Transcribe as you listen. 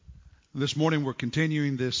This morning we're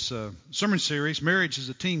continuing this sermon series, Marriage is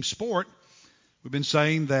a Team Sport. We've been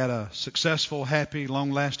saying that a successful, happy,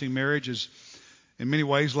 long-lasting marriage is in many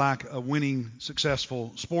ways like a winning,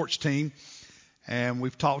 successful sports team. And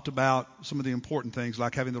we've talked about some of the important things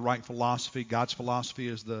like having the right philosophy. God's philosophy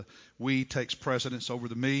is the we takes precedence over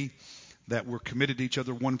the me, that we're committed to each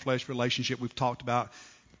other, one flesh relationship. We've talked about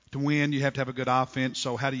to win, you have to have a good offense.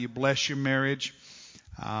 So how do you bless your marriage?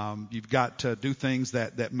 You've got to do things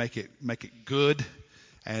that make it good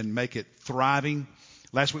and make it thriving.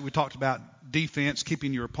 Last week we talked about defense,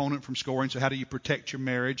 keeping your opponent from scoring. So how do you protect your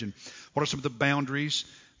marriage? And what are some of the boundaries,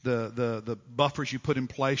 the buffers you put in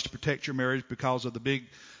place to protect your marriage because of the big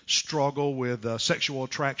struggle with sexual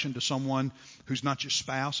attraction to someone who's not your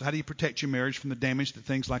spouse? So how do you protect your marriage from the damage that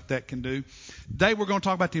things like that can do? Today we're going to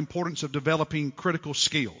talk about the importance of developing critical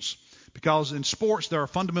skills. Because in sports, there are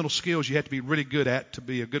fundamental skills you have to be really good at to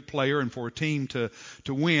be a good player and for a team to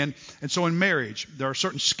win. And so in marriage, there are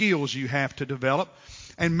certain skills you have to develop.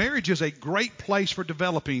 And marriage is a great place for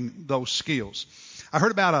developing those skills. I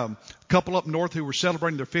heard about a couple up north who were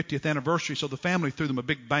celebrating their 50th anniversary, so the family threw them a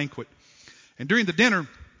big banquet. And during the dinner,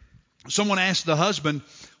 someone asked the husband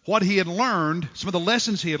what he had learned, some of the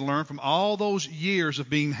lessons he had learned from all those years of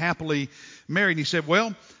being happily married. And he said,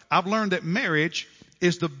 well, I've learned that marriage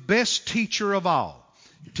is the best teacher of all.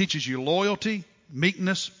 It teaches you loyalty,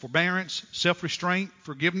 meekness, forbearance, self-restraint,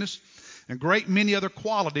 forgiveness, and a great many other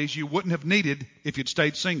qualities you wouldn't have needed if you'd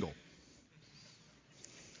stayed single.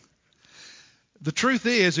 The truth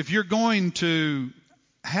is, if you're going to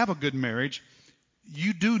have a good marriage,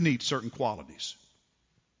 you do need certain qualities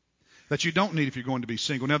that you don't need if you're going to be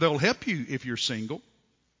single. Now, they'll help you if you're single,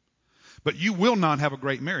 but you will not have a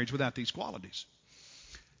great marriage without these qualities.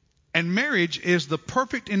 And marriage is the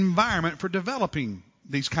perfect environment for developing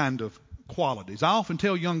these kind of qualities. I often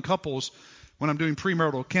tell young couples when I'm doing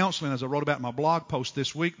premarital counseling, as I wrote about in my blog post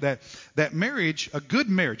this week, that marriage, a good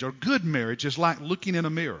marriage is like looking in a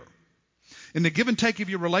mirror. In the give and take of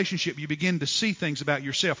your relationship, you begin to see things about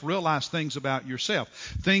yourself, realize things about yourself,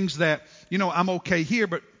 things that, I'm okay here,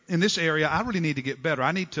 but in this area, I really need to get better.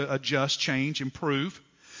 I need to adjust, change, improve.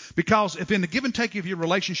 Because if in the give and take of your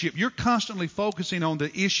relationship, you're constantly focusing on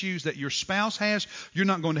the issues that your spouse has, you're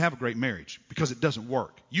not going to have a great marriage because it doesn't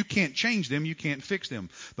work. You can't change them. You can't fix them.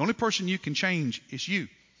 The only person you can change is you.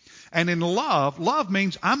 And in love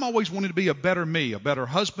means I'm always wanting to be a better me, a better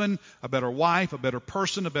husband, a better wife, a better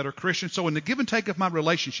person, a better Christian. So in the give and take of my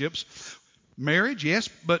relationships, marriage, yes,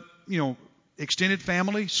 but, extended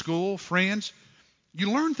family, school, friends,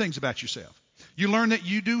 you learn things about yourself. You learn that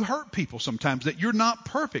you do hurt people sometimes, that you're not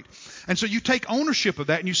perfect. And so you take ownership of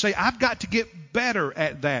that and you say, I've got to get better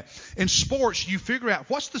at that. In sports, you figure out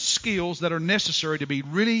what's the skills that are necessary to be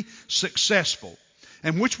really successful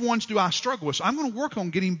and which ones do I struggle with. So I'm going to work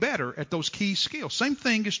on getting better at those key skills. Same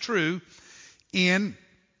thing is true in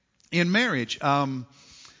marriage. How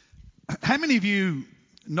many of you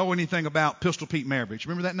know anything about Pistol Pete Maravich?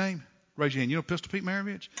 Remember that name? Raise your hand. You know Pistol Pete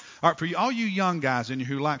Maravich? All right, for all you young guys in here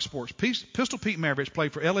who like sports, Pistol Pete Maravich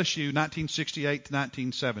played for LSU 1968 to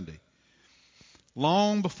 1970,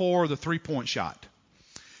 long before the three-point shot.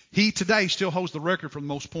 He today still holds the record for the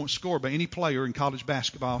most points scored by any player in college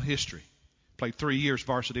basketball history. Played 3 years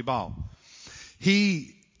varsity ball.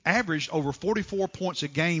 He averaged over 44 points a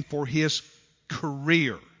game for his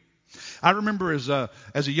career. I remember as a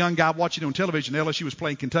young guy watching on television, LSU was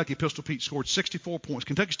playing Kentucky. Pistol Pete scored 64 points.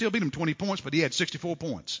 Kentucky still beat him 20 points, but he had 64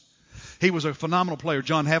 points. He was a phenomenal player.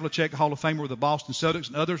 John Havlicek, Hall of Famer with the Boston Celtics,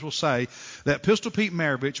 and others will say that Pistol Pete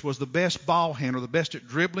Maravich was the best ball handler, the best at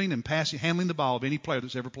dribbling and passing, handling the ball of any player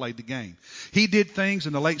that's ever played the game. He did things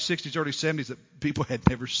in the late 60s, early 70s that people had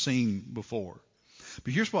never seen before.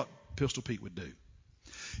 But here's what Pistol Pete would do.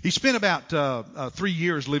 He spent about 3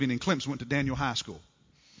 years living in Clemson, went to Daniel High School.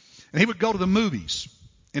 And he would go to the movies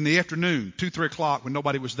in the afternoon, 2, 3 o'clock when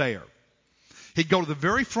nobody was there. He'd go to the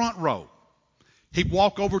very front row. He'd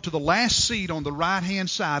walk over to the last seat on the right-hand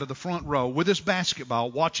side of the front row with his basketball,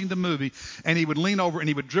 watching the movie, and he would lean over and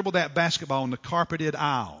he would dribble that basketball on the carpeted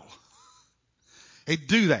aisle. He'd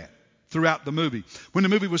do that throughout the movie. When the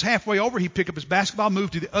movie was halfway over, he'd pick up his basketball,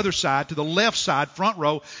 move to the other side, to the left side, front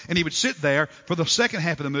row, and he would sit there for the second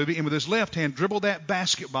half of the movie and with his left hand dribble that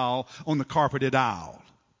basketball on the carpeted aisle.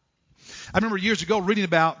 I remember years ago reading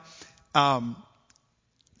about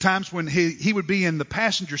times when he would be in the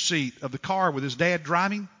passenger seat of the car with his dad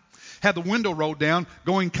driving, had the window rolled down,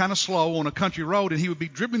 going kind of slow on a country road, and he would be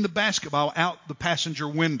dribbling the basketball out the passenger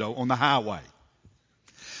window on the highway.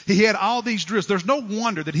 He had all these drills. There's no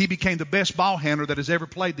wonder that he became the best ball handler that has ever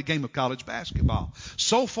played the game of college basketball.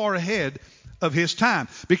 So far ahead of his time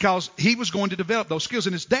because he was going to develop those skills.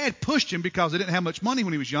 And his dad pushed him because they didn't have much money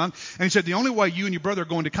when he was young. And he said, the only way you and your brother are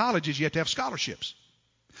going to college is you have to have scholarships.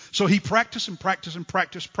 So he practiced, and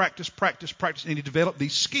he developed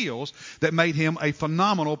these skills that made him a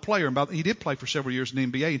phenomenal player. And he did play for several years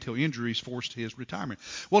in the NBA until injuries forced his retirement.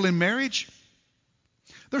 Well, in marriage,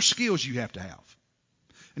 there's skills you have to have.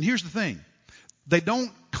 And here's the thing. They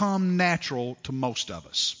don't come natural to most of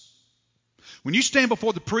us. When you stand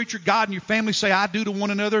before the preacher, God and your family say, I do to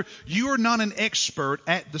one another, you are not an expert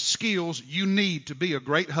at the skills you need to be a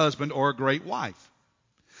great husband or a great wife.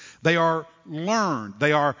 They are learned.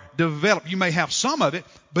 They are developed. You may have some of it,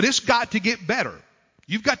 but it's got to get better.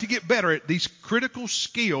 You've got to get better at these critical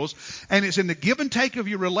skills, and it's in the give and take of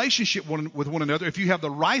your relationship with one another. If you have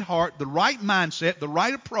the right heart, the right mindset, the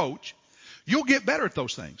right approach, you'll get better at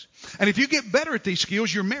those things. And if you get better at these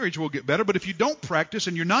skills, your marriage will get better. But if you don't practice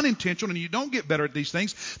and you're not intentional and you don't get better at these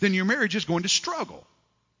things, then your marriage is going to struggle.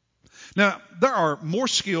 Now, there are more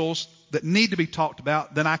skills that need to be talked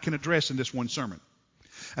about than I can address in this one sermon.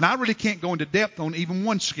 And I really can't go into depth on even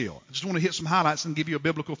one skill. I just want to hit some highlights and give you a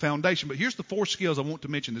biblical foundation. But here's the 4 skills I want to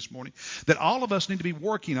mention this morning that all of us need to be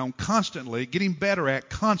working on constantly, getting better at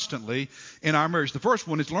constantly in our marriage. The first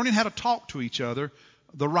one is learning how to talk to each other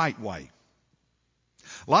the right way.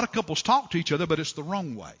 A lot of couples talk to each other, but it's the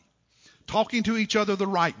wrong way. Talking to each other the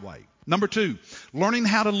right way. Number 2, learning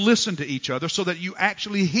how to listen to each other so that you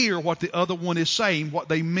actually hear what the other one is saying, what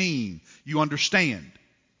they mean. You understand.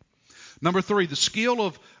 Number 3, the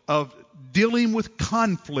skill of dealing with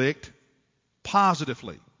conflict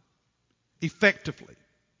positively, effectively,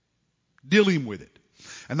 dealing with it.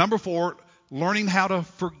 And number 4, learning how to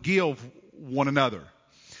forgive one another.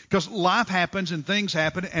 Because life happens and things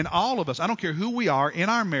happen, and all of us, I don't care who we are in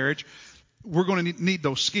our marriage, we're going to need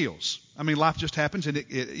those skills. I mean, life just happens, and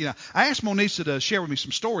I asked Monisa to share with me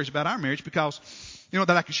some stories about our marriage because, that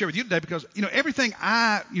I can share with you today because, everything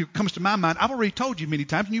comes to my mind, I've already told you many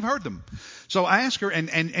times, and you've heard them. So I asked her,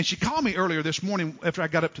 and she called me earlier this morning after I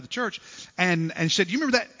got up to the church, and she said, "You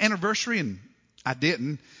remember that anniversary?" And I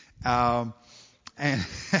didn't. And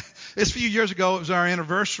it's a few years ago, it was our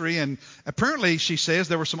anniversary, and apparently, she says,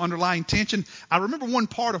 there was some underlying tension. I remember one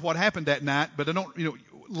part of what happened that night, but I don't,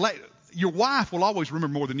 your wife will always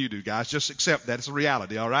remember more than you do, guys. Just accept that. It's a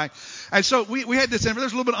reality, all right? And so we had this, there's a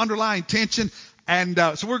little bit of underlying tension, and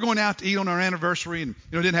so we're going out to eat on our anniversary, and,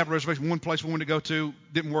 didn't have a reservation. One place we wanted to go to,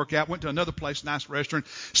 didn't work out. Went to another place, nice restaurant,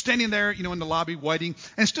 standing there, in the lobby waiting,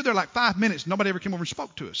 and stood there like 5 minutes. Nobody ever came over and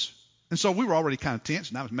spoke to us. And so we were already kind of tense,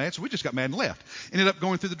 and I was mad, so we just got mad and left. Ended up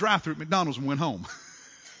going through the drive-thru at McDonald's and went home.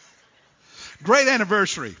 Great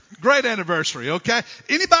anniversary, okay?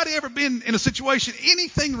 Anybody ever been in a situation,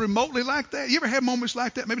 anything remotely like that? You ever have moments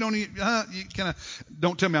like that? Maybe you kind of,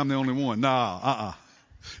 don't tell me I'm the only one. No,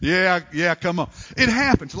 Yeah, come on. It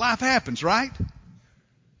happens. Life happens, right?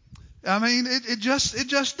 I mean, it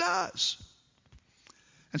just does.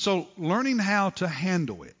 And so learning how to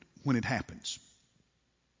handle it when it happens.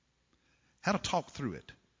 How to talk through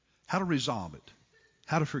it, how to resolve it,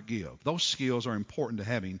 how to forgive. Those skills are important to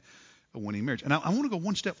having a winning marriage. And I want to go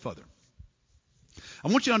one step further. I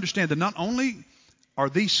want you to understand that not only are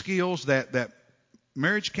these skills that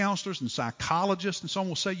marriage counselors and psychologists and so on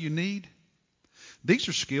will say you need, these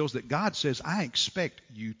are skills that God says, I expect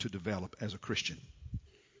you to develop as a Christian.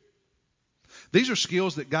 These are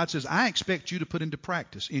skills that God says, I expect you to put into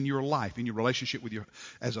practice in your life, in your relationship with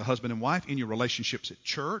as a husband and wife, in your relationships at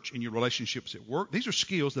church, in your relationships at work. These are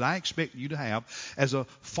skills that I expect you to have as a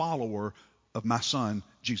follower of my Son,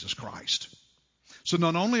 Jesus Christ. So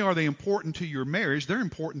not only are they important to your marriage, they're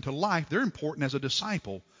important to life. They're important as a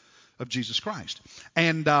disciple of Jesus Christ.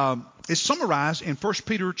 And it's summarized in 1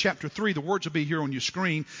 Peter chapter 3. The words will be here on your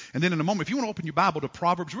screen. And then in a moment, if you want to open your Bible to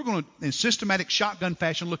Proverbs, we're going to, in systematic shotgun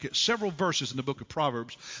fashion, look at several verses in the book of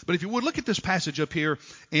Proverbs. But if you would, look at this passage up here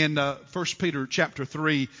in 1 Peter chapter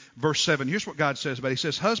 3, verse 7. Here's what God says about it. He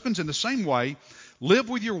says, husbands, in the same way, live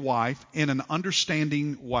with your wife in an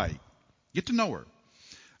understanding way. Get to know her.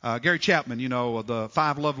 Gary Chapman, the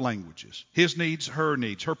 5 love languages. His needs, her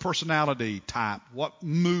personality type, what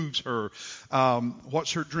moves her,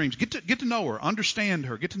 what's her dreams. Get to know her, understand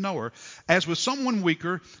her, get to know her as with someone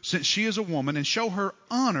weaker, since she is a woman, and show her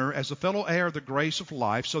honor as a fellow heir of the grace of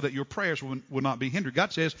life, so that your prayers will not be hindered.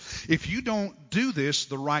 God says, if you don't do this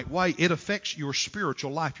the right way, it affects your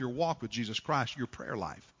spiritual life, your walk with Jesus Christ, your prayer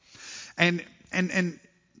life. And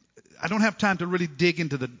I don't have time to really dig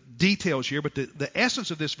into the details here, but the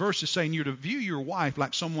essence of this verse is saying you're to view your wife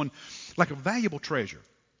like someone, like a valuable treasure.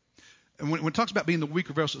 And when it talks about being the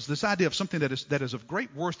weaker vessel, it's this idea of something that is of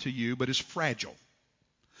great worth to you, but is fragile.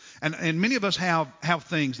 And many of us have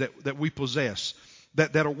things that we possess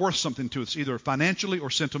that are worth something to us, either financially or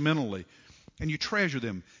sentimentally. And you treasure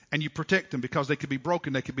them and you protect them because they could be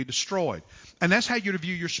broken, they could be destroyed. And that's how you're to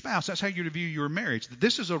view your spouse. That's how you're to view your marriage.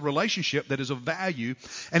 This is a relationship that is of value,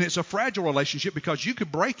 and it's a fragile relationship because you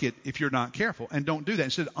could break it if you're not careful. And don't do that.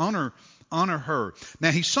 Instead, honor her.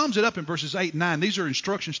 Now, he sums it up in verses 8 and 9. These are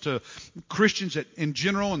instructions to Christians in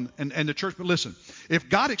general and the church. But listen, if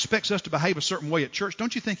God expects us to behave a certain way at church,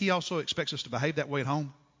 don't you think he also expects us to behave that way at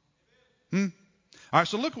home? All right,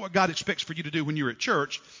 so look at what God expects for you to do when you're at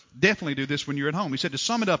church. Definitely do this when you're at home. He said, to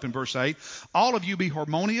sum it up in verse 8, all of you be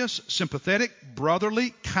harmonious, sympathetic,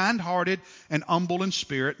 brotherly, kind-hearted, and humble in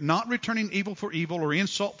spirit, not returning evil for evil or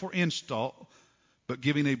insult for insult, but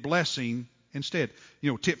giving a blessing instead.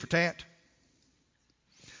 Tit for tat.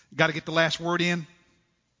 Got to get the last word in.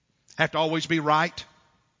 Have to always be right.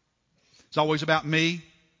 It's always about me.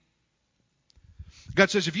 God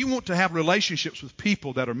says if you want to have relationships with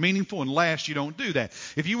people that are meaningful and last, you don't do that.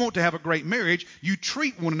 If you want to have a great marriage, you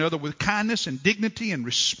treat one another with kindness and dignity and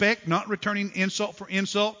respect, not returning insult for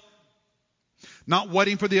insult, not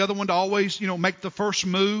waiting for the other one to always, make the first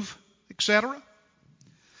move, etc.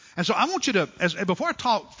 And so I want you to, before I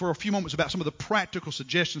talk for a few moments about some of the practical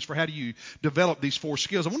suggestions for how do you develop these 4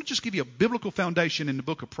 skills, I want to just give you a biblical foundation in the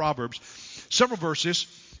book of Proverbs, several verses,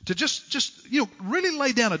 to just really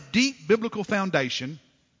lay down a deep biblical foundation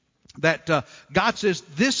that God says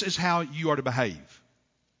this is how you are to behave.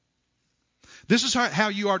 This is how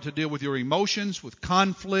you are to deal with your emotions, with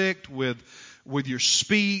conflict, with your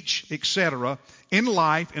speech, etc. in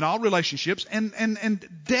life, in all relationships, and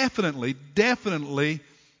definitely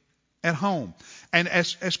at home. And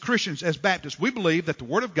as Christians, as Baptists, we believe that the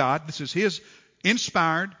Word of God, this is His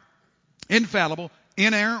inspired, infallible,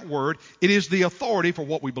 inerrant Word. It is the authority for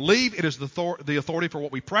what we believe. It is the authority for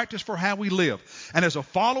what we practice, for how we live. And as a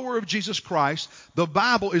follower of Jesus Christ, the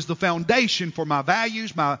Bible is the foundation for my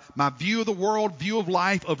values, my view of the world, view of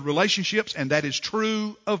life, of relationships, and that is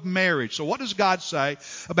true of marriage. So what does God say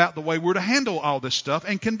about the way we're to handle all this stuff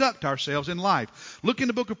and conduct ourselves in life? Look in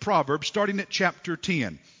the book of Proverbs, starting at chapter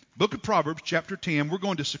 10. Book of Proverbs, chapter 10. We're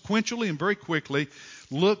going to sequentially and very quickly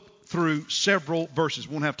look through several verses.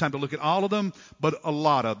 We won't have time to look at all of them, but a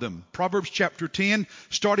lot of them. Proverbs chapter 10,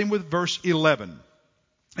 starting with verse 11.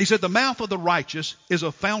 He said, the mouth of the righteous is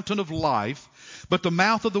a fountain of life, but the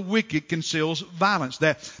mouth of the wicked conceals violence.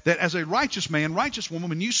 That as a righteous man, righteous woman,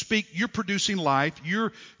 when you speak, you're producing life,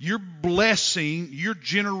 you're blessing, you're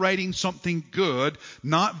generating something good,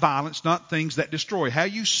 not violence, not things that destroy. How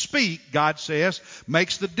you speak, God says,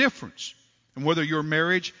 makes the difference. And whether your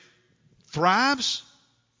marriage thrives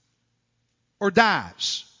or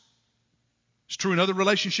dies. It's true in other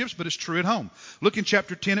relationships, but it's true at home. Look in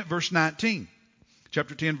chapter 10 at verse 19.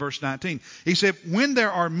 Chapter 10, verse 19. He said, when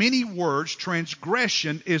there are many words,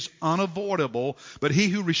 transgression is unavoidable, but he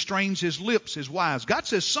who restrains his lips is wise. God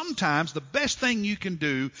says sometimes the best thing you can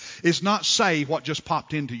do is not say what just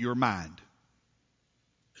popped into your mind.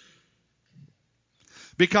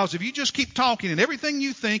 Because if you just keep talking and everything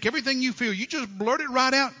you think, everything you feel, you just blurt it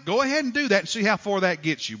right out, go ahead and do that and see how far that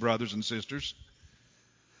gets you, brothers and sisters.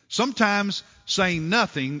 Sometimes saying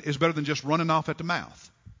nothing is better than just running off at the mouth.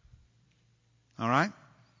 All right?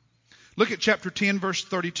 Look at chapter 10, verse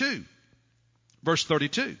 32. Verse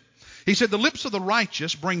 32. He said, the lips of the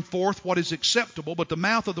righteous bring forth what is acceptable, but the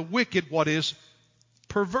mouth of the wicked what is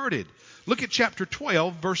perverted. Look at chapter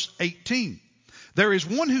 12, verse 18. There is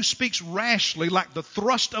one who speaks rashly like the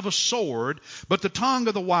thrust of a sword, but the tongue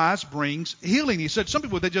of the wise brings healing. He said some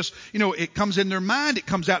people, they just, it comes in their mind, it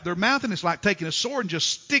comes out their mouth, and it's like taking a sword and just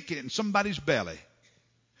sticking it in somebody's belly.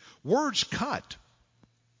 Words cut.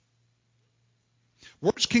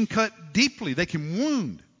 Words can cut deeply. They can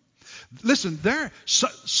wound. Listen,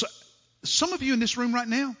 some of you in this room right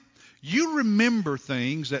now, you remember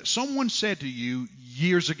things that someone said to you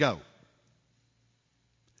years ago.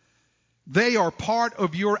 They are part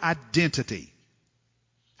of your identity,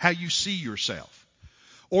 how you see yourself.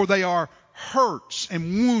 Or they are hurts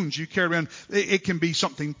and wounds you carry around. It can be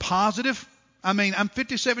something positive. I mean, I'm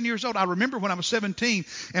 57 years old. I remember when I was 17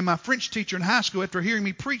 and my French teacher in high school, after hearing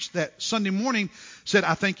me preach that Sunday morning, said,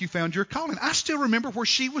 I think you found your calling. I still remember where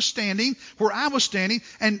she was standing, where I was standing,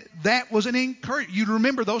 and that was an encouragement. You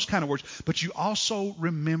remember those kind of words, but you also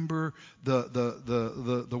remember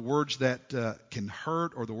the words that can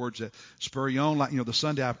hurt, or the words that spur you on. Like, the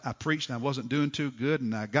Sunday I preached and I wasn't doing too good,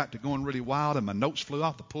 and I got to going really wild, and my notes flew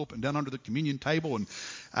off the pulpit and down under the communion table, and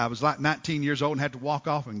I was like 19 years old and had to walk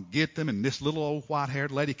off and get them, and this little old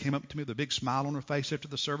white-haired lady came up to me with a big smile on her face after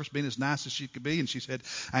the service, being as nice as she could be, and she said,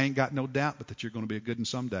 I ain't got no doubt but that you're going to be a good one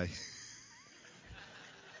someday.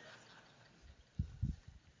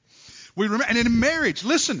 And in marriage,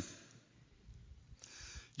 listen,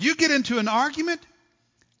 you get into an argument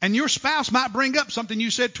and your spouse might bring up something you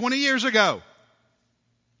said 20 years ago.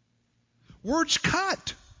 Words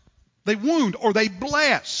cut. They wound or they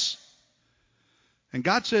bless. And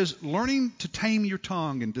God says learning to tame your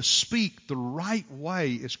tongue and to speak the right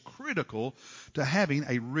way is critical to having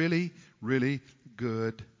a really, really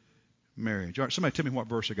good marriage. All right, somebody tell me what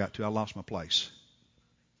verse I got to. I lost my place.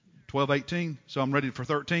 12:18. So I'm ready for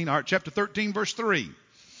 13. All right, chapter 13, verse 3.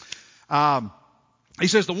 He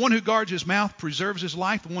says, the one who guards his mouth preserves his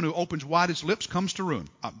life. The one who opens wide his lips comes to ruin.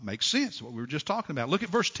 Makes sense, what we were just talking about. Look at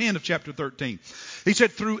verse 10 of chapter 13. He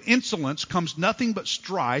said, through insolence comes nothing but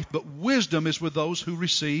strife, but wisdom is with those who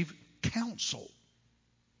receive counsel.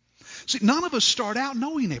 See, none of us start out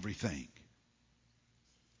knowing everything.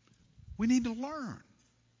 We need to learn.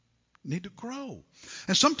 Need to grow.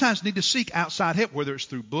 And sometimes need to seek outside help, whether it's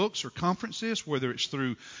through books or conferences, whether it's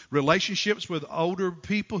through relationships with older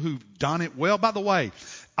people who've done it well. By the way,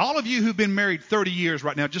 all of you who've been married 30 years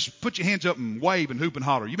right now, just put your hands up and wave and hoop and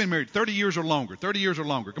holler. You've been married 30 years or longer. 30 years or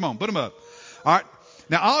longer. Come on, put them up. All right.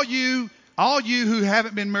 Now, all you who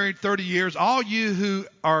haven't been married 30 years, all you who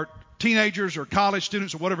are teenagers or college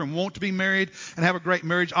students or whatever and want to be married and have a great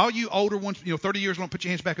marriage, all you older ones, 30 years long, put your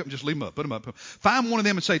hands back up and just leave them up. Put them up. Find one of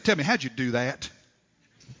them and say, tell me, how'd you do that?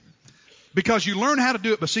 Because you learn how to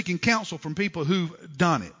do it by seeking counsel from people who've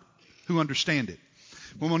done it, who understand it.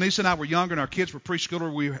 When Monisa and I were younger and our kids were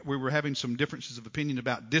preschooler, we were having some differences of opinion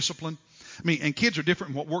about discipline. And kids are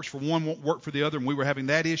different. What works for one won't work for the other. And we were having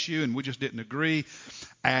that issue and we just didn't agree.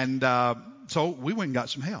 And so we went and got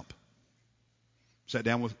some help. Sat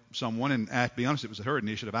down with someone, and to be honest, it was her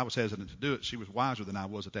initiative. I was hesitant to do it. She was wiser than I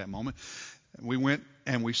was at that moment. We went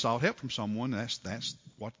and we sought help from someone. That's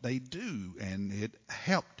what they do, and it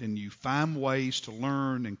helped. And you find ways to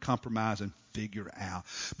learn and compromise and figure out.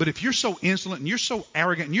 But if you're so insolent and you're so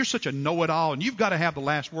arrogant and you're such a know-it-all and you've got to have the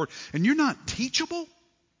last word and you're not teachable,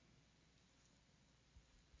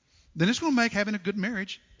 then it's going to make having a good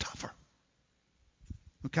marriage tougher.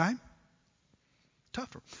 Okay?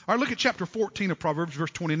 Tougher. All right, look at chapter 14 of Proverbs,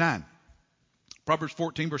 verse 29. Proverbs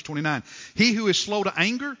 14, verse 29. He who is slow to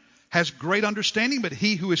anger has great understanding, but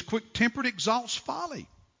he who is quick-tempered exalts folly.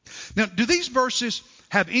 Now, do these verses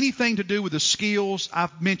have anything to do with the skills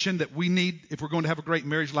I've mentioned that we need if we're going to have a great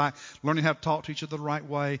marriage, like learning how to talk to each other the right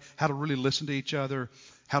way, how to really listen to each other,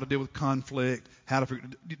 how to deal with conflict,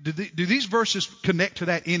 do these verses connect to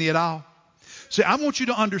that any at all? See, I want you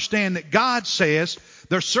to understand that God says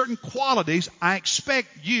there are certain qualities I expect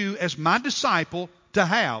you as my disciple to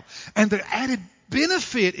have. And the added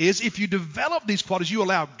benefit is if you develop these qualities, you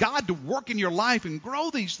allow God to work in your life and grow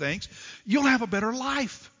these things, you'll have a better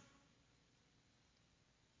life.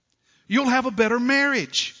 You'll have a better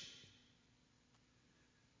marriage.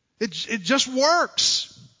 It just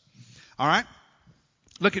works. All right?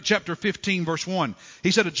 Look at chapter 15, verse 1.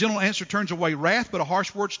 He said, a gentle answer turns away wrath, but a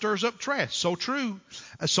harsh word stirs up wrath. So true.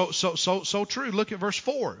 So true. Look at verse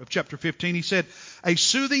 4 of chapter 15. He said, a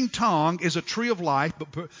soothing tongue is a tree of life,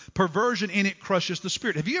 but perversion in it crushes the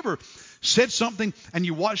spirit. Have you ever said something and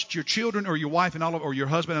you watched your children or your wife or your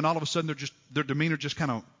husband and all of a sudden their demeanor just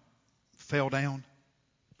kind of fell down?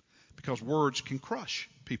 Because words can crush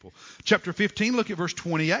people. Chapter 15, look at verse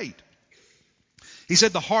 28. He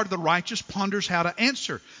said, the heart of the righteous ponders how to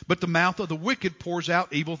answer, but the mouth of the wicked pours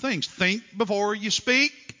out evil things. Think before you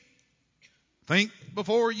speak. Think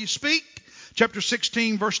before you speak. Chapter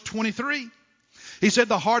 16, verse 23. He said,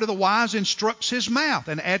 the heart of the wise instructs his mouth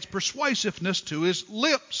and adds persuasiveness to his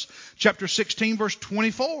lips. Chapter 16, verse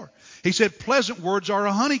 24. He said, pleasant words are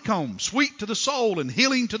a honeycomb, sweet to the soul and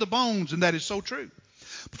healing to the bones, and that is so true.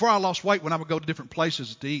 Before I lost weight, when I would go to different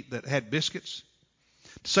places to eat that had biscuits,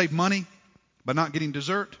 to save money, by not getting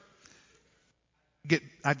dessert,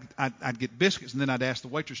 I'd get biscuits, and then I'd ask the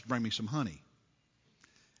waitress to bring me some honey.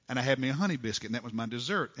 And I had me a honey biscuit, and that was my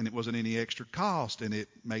dessert, and it wasn't any extra cost, and it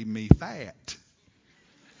made me fat.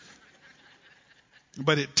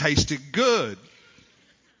 But it tasted good.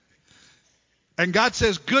 And God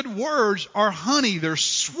says good words are honey. They're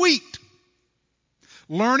sweet.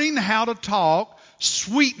 Learning how to talk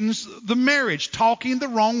sweetens the marriage. Talking the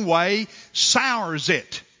wrong way sours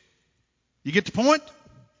it. You get the point?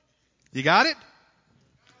 You got it?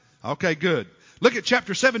 Okay, good. Look at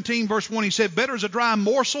chapter 17, verse 1. He said, better is a dry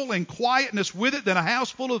morsel and quietness with it than a house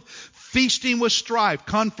full of feasting with strife.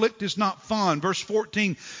 Conflict is not fun. Verse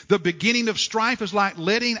 14, the beginning of strife is like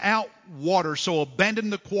letting out water. So abandon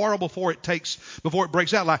the quarrel before it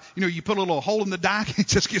breaks out. Like, you put a little hole in the dike, it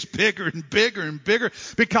just gets bigger and bigger and bigger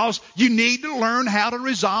because you need to learn how to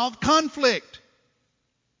resolve conflict.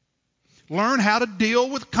 Learn how to deal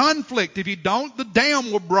with conflict. If you don't, the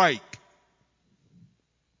dam will break.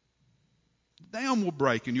 The dam will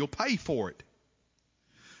break and you'll pay for it.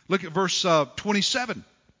 Look at verse 27.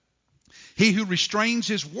 He who restrains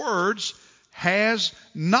his words has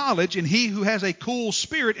knowledge, and he who has a cool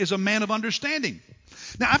spirit is a man of understanding.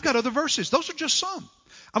 Now, I've got other verses. Those are just some.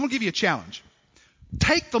 I'm going to give you a challenge.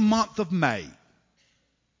 Take the month of May.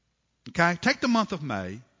 Okay? Take the month of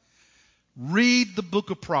May. Read the book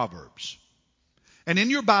of Proverbs. And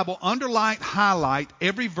in your Bible, underline, highlight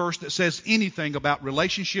every verse that says anything about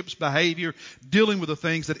relationships, behavior, dealing with the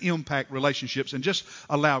things that impact relationships, and just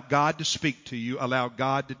allow God to speak to you, allow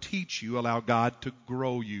God to teach you, allow God to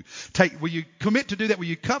grow you. Will you commit to do that? Will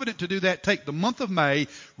you covenant to do that? Take the month of May,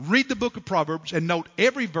 read the book of Proverbs, and note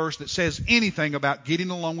every verse that says anything about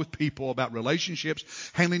getting along with people, about relationships,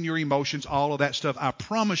 handling your emotions, all of that stuff. I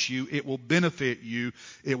promise you it will benefit you.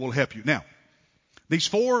 It will help you. Now, these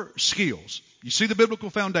 4 skills. You see the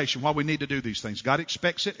biblical foundation, why we need to do these things. God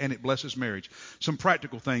expects it, and it blesses marriage. Some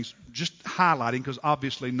practical things, just highlighting, because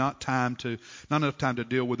obviously not enough time to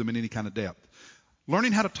deal with them in any kind of depth.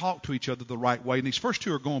 Learning how to talk to each other the right way. And these first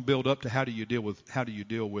 2 are going to build up to how do you deal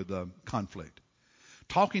with conflict.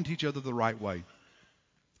 Talking to each other the right way.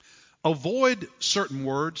 Avoid certain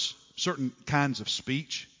words, certain kinds of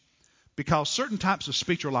speech, because certain types of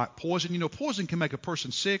speech are like poison. You know, poison can make a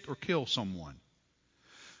person sick or kill someone.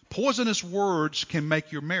 Poisonous words can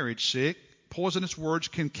make your marriage sick. Poisonous words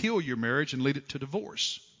can kill your marriage and lead it to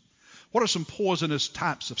divorce. What are some poisonous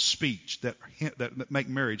types of speech that make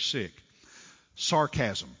marriage sick?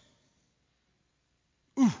 Sarcasm.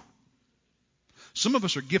 Ooh. Some of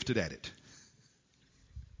us are gifted at it.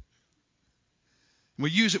 We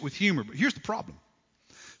use it with humor, but here's the problem.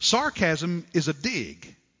 Sarcasm is a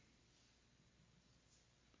dig.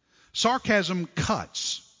 Sarcasm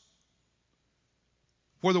cuts,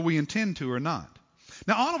 whether we intend to or not.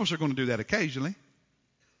 Now, all of us are going to do that occasionally.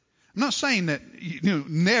 I'm not saying that,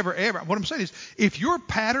 never, ever. What I'm saying is, if your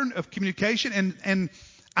pattern of communication, and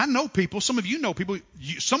I know people, some of you know people,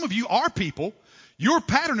 some of you are people, your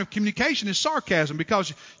pattern of communication is sarcasm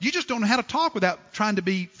because you just don't know how to talk without trying to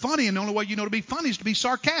be funny, and the only way you know to be funny is to be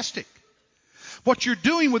sarcastic. What you're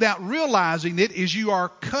doing without realizing it is you are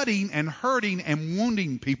cutting and hurting and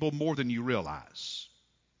wounding people more than you realize.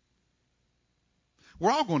 We're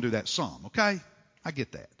all going to do that some, okay? I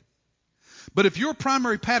get that. But if your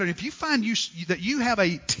primary pattern, if you find that you have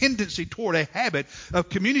a tendency toward a habit of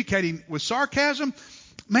communicating with sarcasm,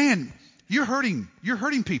 man, you're hurting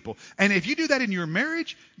people. And if you do that in your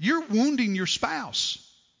marriage, you're wounding your spouse.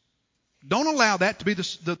 Don't allow that to be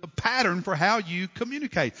the pattern for how you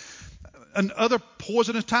communicate. And other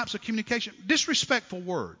poisonous types of communication, disrespectful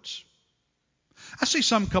words. I see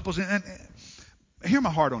some couples, and hear my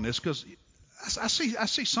heart on this, because I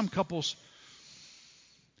see some couples,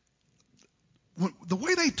 the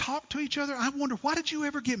way they talk to each other, I wonder, why did you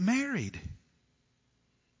ever get married?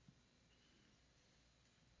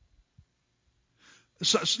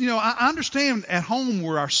 So, I understand at home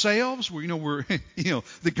we're ourselves, we're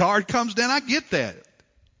the guard comes down, I get that.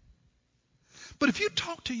 But if you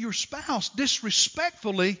talk to your spouse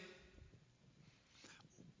disrespectfully,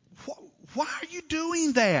 why are you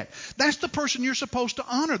doing that? That's the person you're supposed to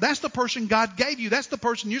honor. That's the person God gave you. That's the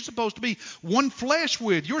person you're supposed to be one flesh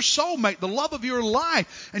with, your soulmate, the love of your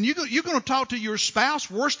life. And you're going to talk to your spouse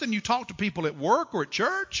worse than you talk to people at work or at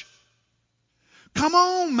church? Come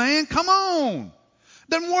on, man. Come on.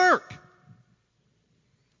 Doesn't work.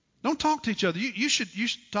 Don't talk to each other. You should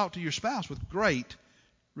talk to your spouse with great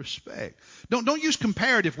respect. Don't use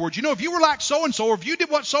comparative words. If you were like so-and-so, or if you did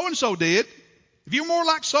what so-and-so did, if you're more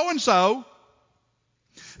like so-and-so,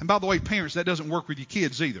 and by the way, parents, that doesn't work with your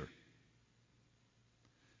kids either.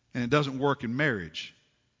 And it doesn't work in marriage.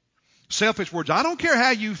 Selfish words. I don't care how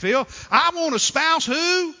you feel. I want a spouse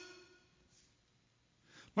who.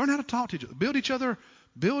 Learn how to talk to each other.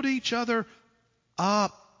 Build each other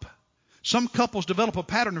up. Some couples develop a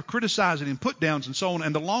pattern of criticizing and put downs and so on,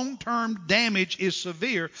 and the long-term damage is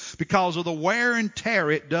severe because of the wear and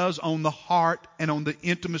tear it does on the heart and on the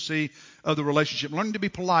intimacy of the relationship. Learning to be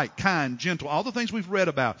polite, kind, gentle, all the things we've read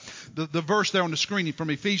about. The verse there on the screen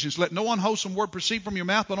from Ephesians, let no unwholesome word proceed from your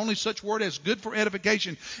mouth, but only such word as good for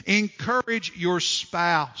edification. Encourage your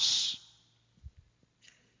spouse.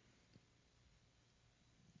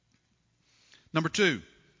 Number 2,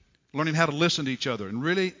 learning how to listen to each other and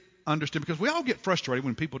really understand, because we all get frustrated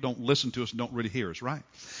when people don't listen to us and don't really hear us, right?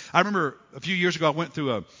 I remember a few years ago I went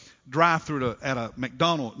through a drive-through at a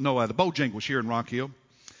McDonald's, at a Bojangles here in Rock Hill,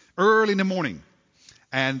 early in the morning,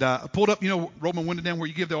 and I pulled up, roll my window down where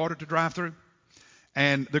you give the order to drive through,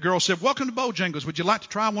 And the girl said, "Welcome to Bojangles. Would you like to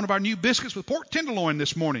try one of our new biscuits with pork tenderloin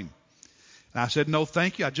this morning?" And I said, "No,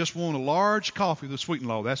 thank you. I just want a large coffee with sweet and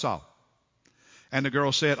low. That's all." And the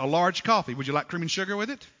girl said, "A large coffee. Would you like cream and sugar with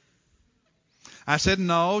it?" I said,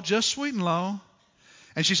 "No, just sweet and low."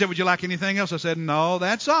 And she said, "Would you like anything else?" I said, "No,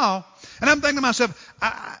 that's all." And I'm thinking to myself,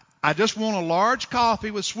 I just want a large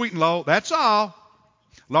coffee with sweet and low. That's all.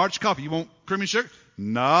 Large coffee. You want cream and sugar?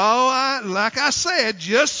 No, like I said,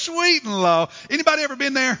 just sweet and low. Anybody ever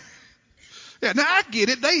been there? Yeah, now I get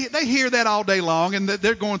it. They hear that all day long, and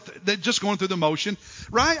they're just going through the motion,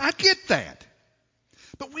 right? I get that.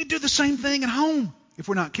 But we do the same thing at home if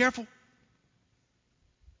we're not careful.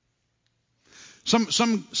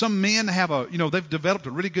 Some men have they've developed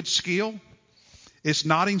a really good skill. It's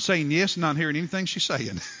nodding, saying yes, and not hearing anything she's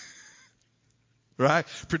saying. Right?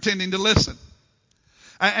 Pretending to listen.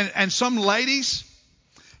 And some ladies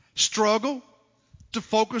struggle to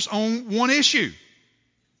focus on one issue.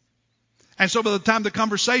 And so by the time the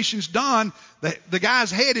conversation's done, the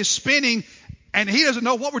guy's head is spinning, and he doesn't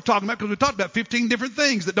know what we're talking about because we talked about 15 different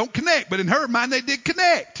things that don't connect. But in her mind, they did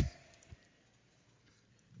connect.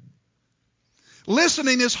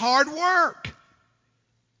 Listening is hard work.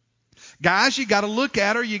 Guys, you got to look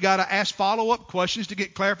at her. You got to ask follow-up questions to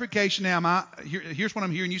get clarification. Now, here's what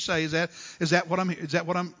I'm hearing you say. Is that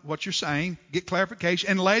what you're saying? Get clarification.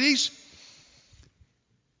 And ladies,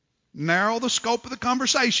 narrow the scope of the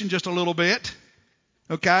conversation just a little bit.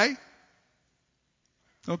 Okay?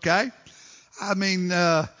 Okay? I mean,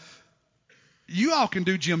 you all can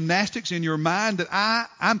do gymnastics in your mind that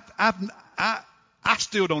I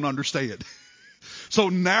still don't understand. So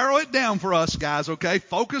narrow it down for us, guys, okay?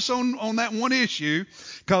 Focus on that one issue,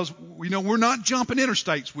 because, we're not jumping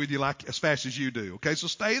interstates with you like as fast as you do, okay? So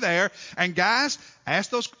stay there. And guys, ask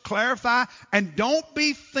those, clarify, and don't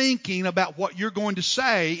be thinking about what you're going to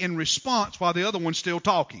say in response while the other one's still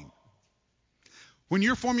talking. When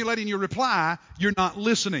you're formulating your reply, you're not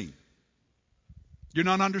listening. You're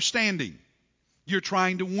not understanding. You're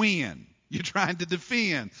trying to win. You're trying to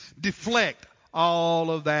defend, deflect, all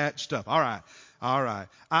of that stuff. All right.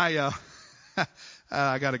 I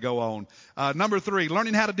got to go on. Number 3,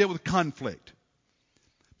 learning how to deal with conflict.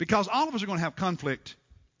 Because all of us are going to have conflict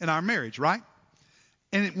in our marriage, right?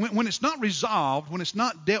 And when it's not resolved, when it's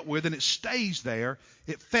not dealt with, and it stays there,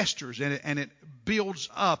 it festers and it builds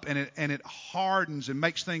up and it hardens and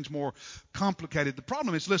makes things more complicated. The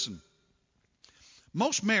problem is, listen,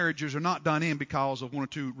 most marriages are not done in because of one or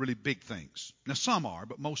two really big things. Now, some are,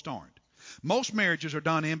 but most aren't. Most marriages are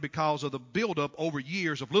done in because of the buildup over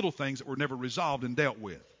years of little things that were never resolved and dealt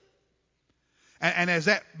with. And as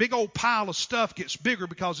that big old pile of stuff gets bigger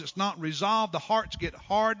because it's not resolved, the hearts get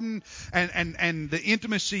hardened and the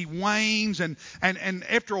intimacy wanes. And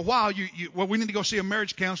after a while, we need to go see a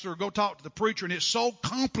marriage counselor or go talk to the preacher. And it's so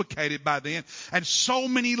complicated by then and so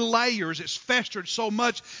many layers. It's festered so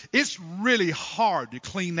much. It's really hard to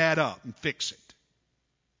clean that up and fix it.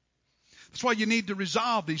 That's why you need to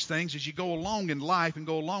resolve these things as you go along in life and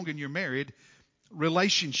go along in your married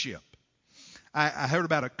relationship. I heard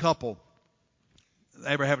about a couple.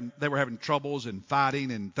 They were having troubles and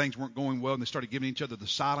fighting, and things weren't going well, and they started giving each other the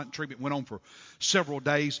silent treatment. Went on for several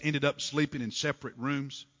days, ended up sleeping in separate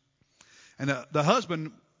rooms. And the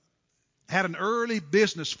husband had an early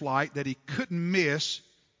business flight that he couldn't miss,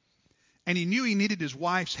 and he knew he needed his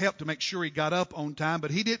wife's help to make sure he got up on time,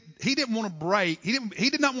 but he didn't want to break. He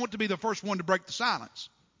did not want to be the first one to break the silence.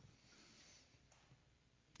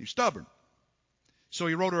 He was stubborn. So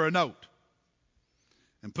he wrote her a note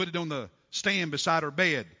and put it on the stand beside her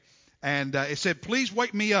bed. And it said, "Please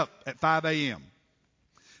wake me up at 5 a.m.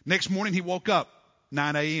 Next morning he woke up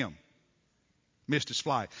 9 a.m. Missed his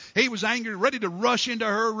flight. He was angry, ready to rush into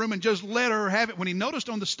her room and just let her have it when he noticed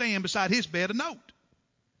on the stand beside his bed a note.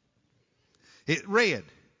 It read,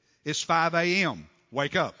 "It's 5 a.m.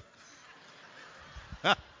 Wake up."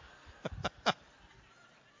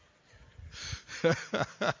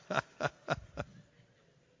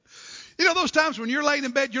 Those times when you're laying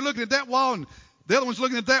in bed, you're looking at that wall and the other one's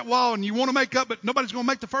looking at that wall and you want to make up, but nobody's going to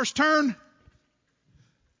make the first turn.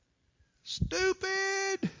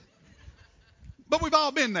 Stupid. But we've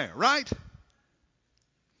all been there, right?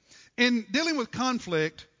 In dealing with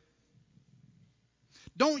conflict,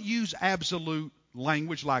 don't use absolute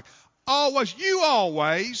language like always,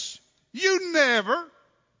 you never.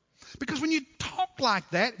 Because when you talk like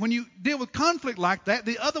that, when you deal with conflict like that,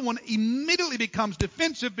 the other one immediately becomes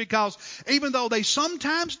defensive, because even though they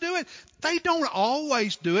sometimes do it, they don't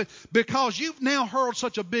always do it, because you've now hurled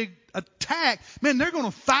such a big attack. Man, they're going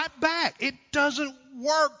to fight back. It doesn't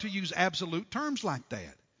work to use absolute terms like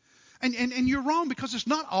that. And you're wrong, because it's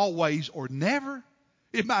not always or never.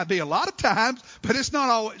 It might be a lot of times, but it's not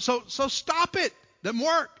always. So stop it. Doesn't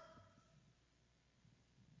work.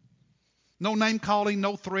 No name calling,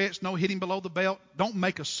 no threats, no hitting below the belt. Don't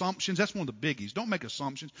make assumptions. That's one of the biggies. Don't make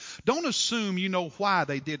assumptions. Don't assume you know why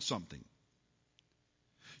they did something.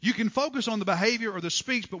 You can focus on the behavior or the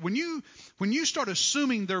speech, but when you start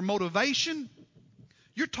assuming their motivation,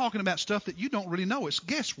 you're talking about stuff that you don't really know. It's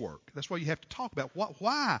guesswork. That's why you have to talk about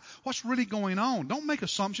why, what's really going on. Don't make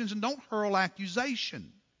assumptions and don't hurl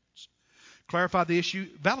accusations. Clarify the issue.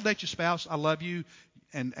 Validate your spouse. I love you,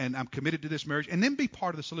 and I'm committed to this marriage. And then be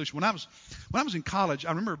part of the solution. When I was in college, I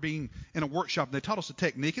remember being in a workshop, and they taught us a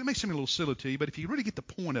technique. It may seem a little silly to you, but if you really get the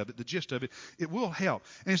point of it, the gist of it, it will help.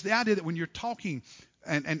 And it's the idea that when you're talking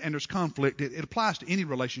and there's conflict, it applies to any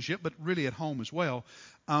relationship, but really at home as well.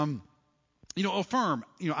 Affirm,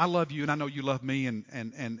 I love you and I know you love me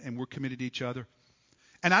and we're committed to each other.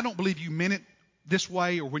 And I don't believe you meant it this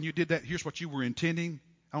way, or when you did that, here's what you were intending.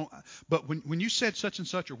 But when you said such and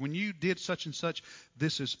such, or when you did such and such,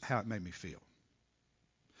 this is how it made me feel.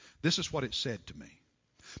 This is what it said to me.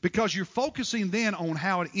 Because you're focusing then on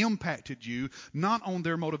how it impacted you, not on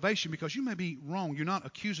their motivation, because you may be wrong. You're not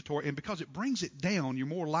accusatory. And because it brings it down, you're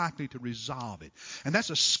more likely to resolve it. And that's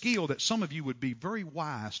a skill that some of you would be very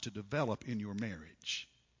wise to develop in your marriage.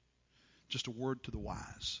 Just a word to the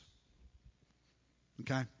wise.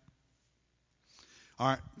 Okay? All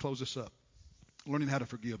right, close this up. Learning how to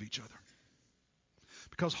forgive each other.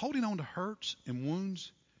 Because holding on to hurts and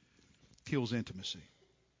wounds kills intimacy.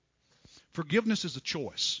 Forgiveness is a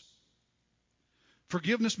choice.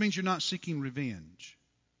 Forgiveness means you're not seeking revenge.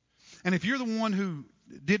 And if you're the one who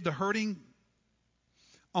did the hurting,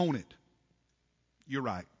 own it. You're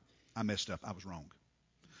right. I messed up. I was wrong.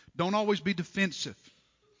 Don't always be defensive.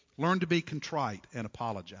 Learn to be contrite and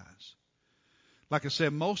apologize. Like I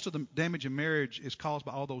said, most of the damage in marriage is caused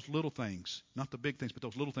by all those little things, not the big things, but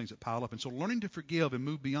those little things that pile up. And so learning to forgive and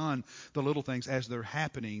move beyond the little things as they're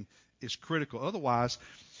happening is critical. Otherwise,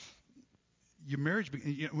 your marriage,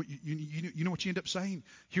 you know what you end up saying?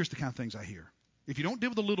 Here's the kind of things I hear. If you don't deal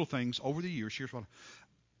with the little things over the years, here's what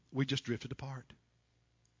we just drifted apart.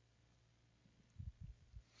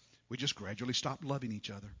 We just gradually stopped loving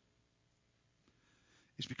each other.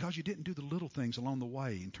 It's because you didn't do the little things along the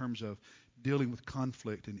way in terms of dealing with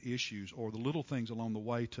conflict and issues, or the little things along the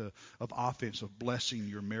way of offense, of blessing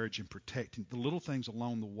your marriage and protecting, the little things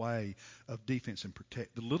along the way of defense and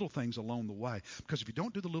protect, the little things along the way. Because if you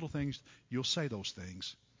don't do the little things, you'll say those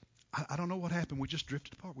things. I don't know what happened. We just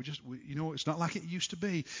drifted apart. It's not like it used to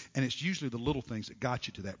be. And it's usually the little things that got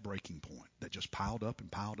you to that breaking point that just piled up and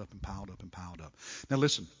piled up and piled up and piled up. Now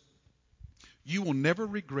listen, you will never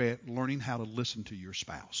regret learning how to listen to your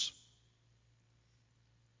spouse.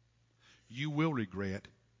 You will regret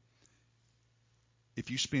if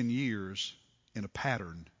you spend years in a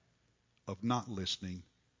pattern of not listening,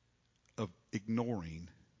 of ignoring,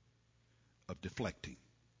 of deflecting.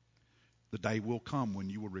 The day will come when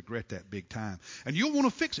you will regret that big time. And you'll want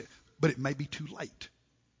to fix it, but it may be too late.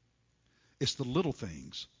 It's the little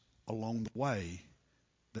things along the way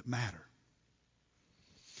that matter.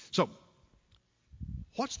 So,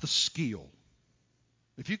 what's the skill?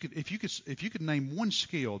 If you could name one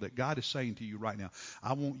skill that God is saying to you right now,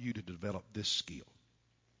 I want you to develop this skill.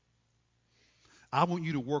 I want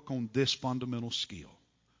you to work on this fundamental skill.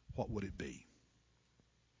 What would it be?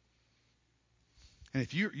 And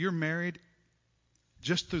if you're married,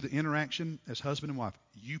 just through the interaction as husband and wife,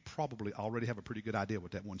 you probably already have a pretty good idea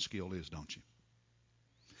what that one skill is, don't you?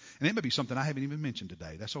 And it may be something I haven't even mentioned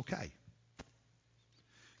today. That's okay.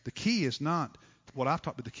 The key is not what I've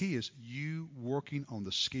taught, but the key is you working on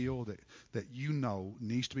the skill that you know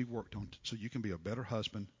needs to be worked on so you can be a better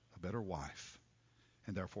husband, a better wife,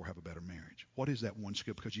 and therefore have a better marriage. What is that one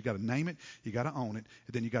skill? Because you got to name it, you got to own it,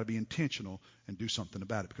 and then you got to be intentional and do something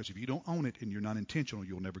about it. Because if you don't own it and you're not intentional,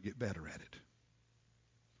 you'll never get better at it.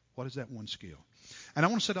 What is that one skill? And I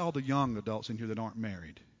want to say to all the young adults in here that aren't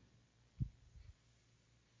married,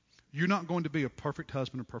 you're not going to be a perfect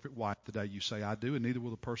husband or perfect wife the day you say I do, and neither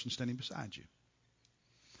will the person standing beside you.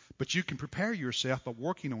 But you can prepare yourself by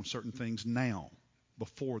working on certain things now,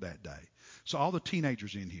 before that day. So all the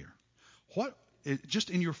teenagers in here, just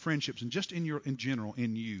in your friendships and just in general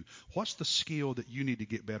in you, what's the skill that you need to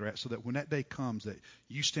get better at so that when that day comes that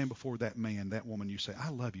you stand before that man, that woman, you say, I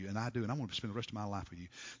love you and I do, and I want to spend the rest of my life with you,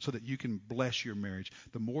 so that you can bless your marriage.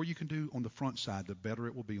 The more you can do on the front side, the better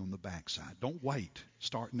it will be on the back side. Don't wait.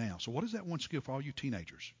 Start now. So what is that one skill for all you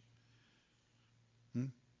teenagers?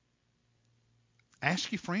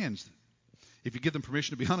 Ask your friends. If you give them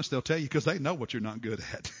permission to be honest, they'll tell you, because they know what you're not good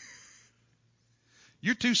at.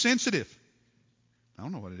 You're too sensitive. I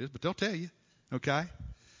don't know what it is, but they'll tell you. Okay?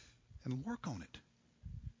 And work on it.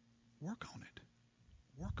 Work on it.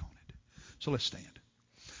 Work on it. So let's stand.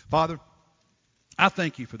 Father, I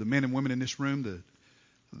thank you for the men and women in this room,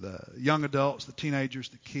 the young adults, the teenagers,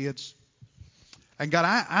 the kids. And God,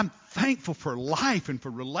 I'm thankful for life and for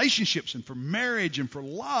relationships and for marriage and for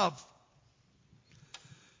love.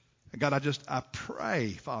 And God, I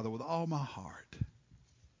pray, Father, with all my heart,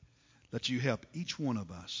 that you help each one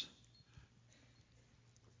of us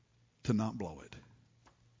to not blow it.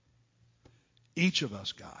 Each of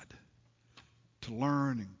us, God, to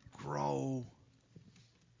learn and grow.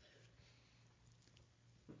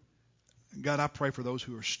 God, I pray for those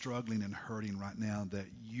who are struggling and hurting right now that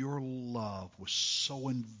your love will so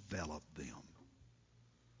envelop them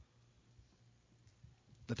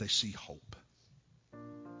that they see hope.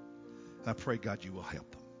 And I pray, God, you will help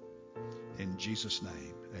them. In Jesus'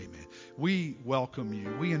 name, amen. We welcome you.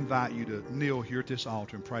 We invite you to kneel here at this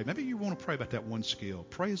altar and pray. Maybe you want to pray about that one skill.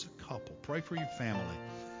 Pray as a couple. Pray for your family.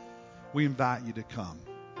 We invite you to come.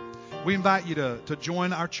 We invite you to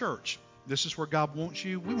join our church. This is where God wants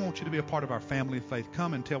you. We want you to be a part of our family of faith.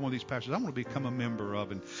 Come and tell one of these pastors, I want to become a member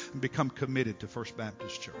of and become committed to First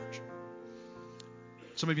Baptist Church.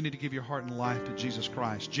 Some of you need to give your heart and life to Jesus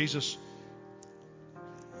Christ. Jesus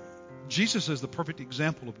is the perfect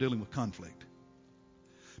example of dealing with conflict.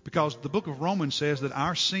 Because the book of Romans says that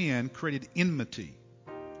our sin created enmity,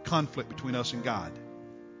 conflict between us and God.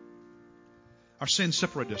 Our sin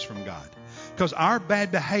separated us from God. Because our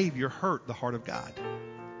bad behavior hurt the heart of God.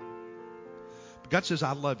 God says,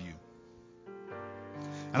 I love you.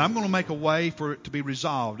 And I'm going to make a way for it to be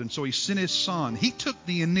resolved. And so he sent his son. He took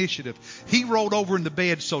the initiative. He rolled over in the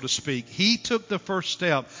bed, so to speak. He took the first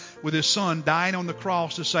step with his son dying on the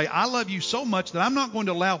cross to say, I love you so much that I'm not going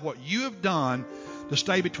to allow what you have done to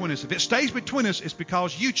stay between us. If it stays between us, it's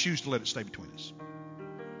because you choose to let it stay between us.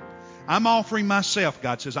 I'm offering myself,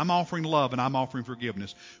 God says. I'm offering love and I'm offering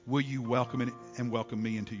forgiveness. Will you welcome it and welcome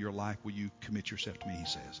me into your life? Will you commit yourself to me, he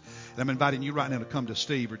says. And I'm inviting you right now to come to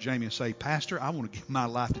Steve or Jamie and say, Pastor, I want to give my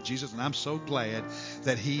life to Jesus, and I'm so glad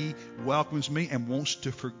that he welcomes me and wants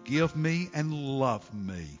to forgive me and love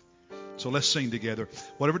me. So let's sing together.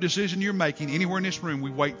 Whatever decision you're making, anywhere in this room, we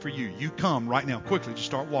wait for you. You come right now. Quickly, just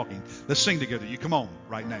start walking. Let's sing together. You come on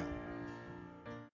right now.